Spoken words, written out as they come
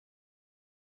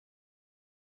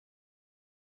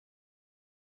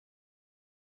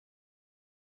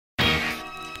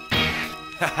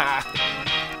And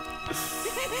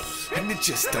it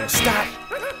just don't stop.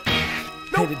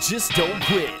 And it just don't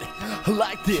quit.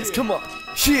 Like this, come on.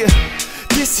 Yeah,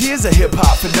 this here's a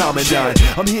hip-hop phenomenon.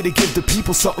 I'm here to give the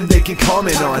people something they can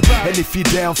comment on. And if you're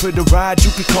down for the ride,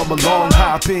 you can come along.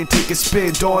 Hop in, take a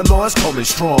spin, Dawn Law's coming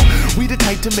strong. We the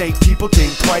type to make people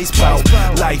think twice about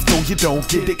life, though you don't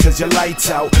get it cause your lights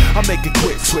out. I make a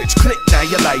quick switch, click, now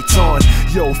your lights on.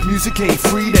 Yo, if music ain't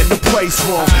free, then the price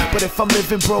wrong. But if I'm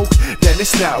living broke, then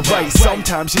it's not right.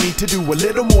 Sometimes you need to do a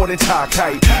little more than talk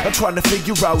hype. I'm trying to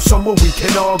figure out somewhere we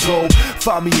can all go.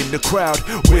 Find me in the crowd,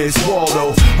 where's Waldo?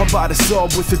 I'm by the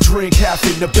sub with a drink, half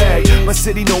in the bag. My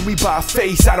city know me by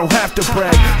face, I don't have to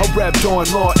brag. I rap Dawn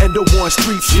Law and the one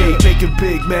streetscape, making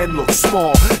big men look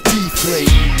small, deflate.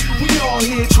 We all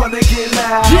here trying to get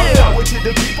loud. Power to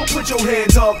the people, put your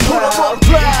hands up proud.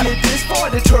 Get this far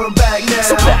to turn back now.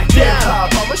 So back down.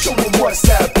 I'ma show them what's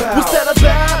that about. What's that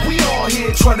about? We all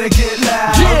here trying to get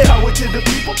loud. Power to the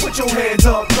people, put your hands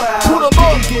up proud. Put 'em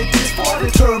up. Get this far to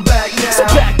turn back now. So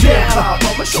back down.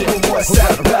 I'ma show them what's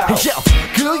that about. Yo,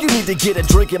 girl, you need to get a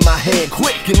drink in my hand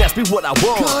quick and ask me what I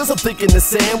want. Cause I'm thinking the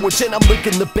sandwich and I'm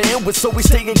linking the bandwidth, so we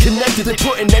staying connected. They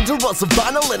putting engine on some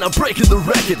vinyl and I'm breaking the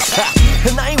record. Ha.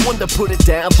 And I ain't one to put it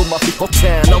down for my people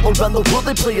town. All around the world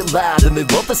they play it loud and they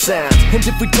love the sound. And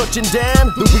if we touching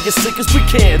down, then we as sick as we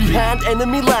can. Behind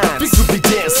enemy lines, victory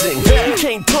dancing. You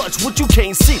can't touch what you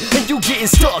can't see, and you getting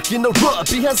stuck in a rut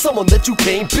behind someone that you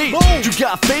can't beat. You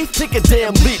got faith, take a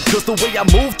damn leap, cause the way I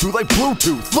move through like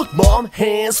Bluetooth. Look mom,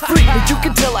 hands free. And you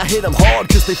can tell I hit them hard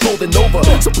cause they folding over.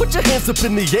 So put your hands up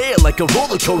in the air like a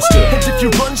roller coaster. And if you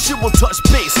run shit will touch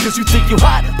base, cause you think you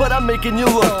hot, but I'm making you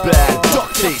look bad. Duck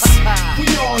face. We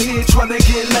all here trying to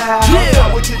get loud.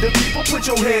 Power to the people, put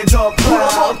your hands up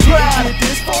proud. Get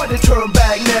this far to turn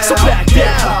back now. So back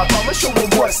down. I'ma show them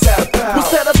what's that about.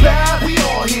 What's that about? We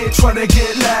all here trying to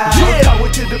get loud. Power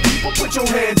to the people, put your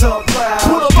hands up proud.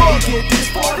 Put 'em up. Get this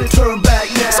far to turn back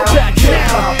now. So back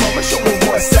down. I'ma show them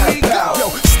what's that about. Yo,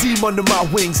 steam under my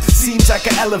wings, seems like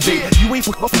I elevate. You ain't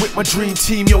with my dream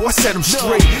team, yo, I set them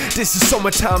straight. This is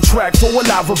summertime track for a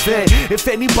live event. If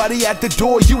anybody at the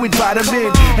door, you invite them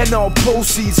in. And all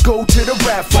proceeds go to the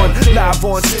rap fund. Live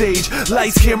on stage,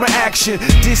 lights, camera, action.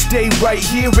 This day right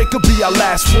here, it could be our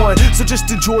last one. So just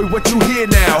enjoy what you hear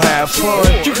now, have fun.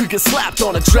 You could get slapped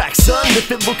on a track, son.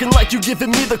 If it looking like you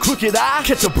giving me the crooked eye,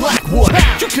 catch a black one.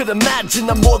 You could imagine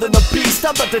I'm more than a beast.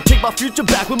 I'm about to take my future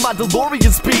back with my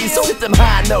DeLorean speed. So hit them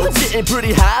high notes, getting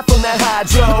pretty high from that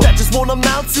hydro. That just won't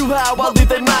amount too high, I'll leave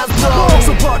their minds blown.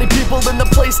 So party people in the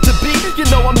place to be, you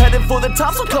know I'm headed for the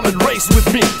top, so come and race with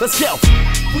me. Let's go.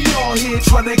 We all here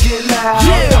trying to get loud.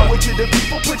 Power to the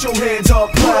people, put your hands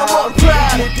up proud.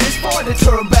 Get this far to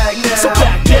turn back now. So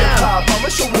back down. I'ma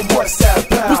show them what's that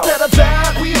about. What's that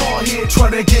about? We all here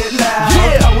trying to get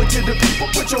loud. Power to the people,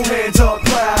 put your hands up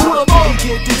proud. Put 'em up.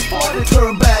 Get this far to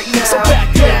turn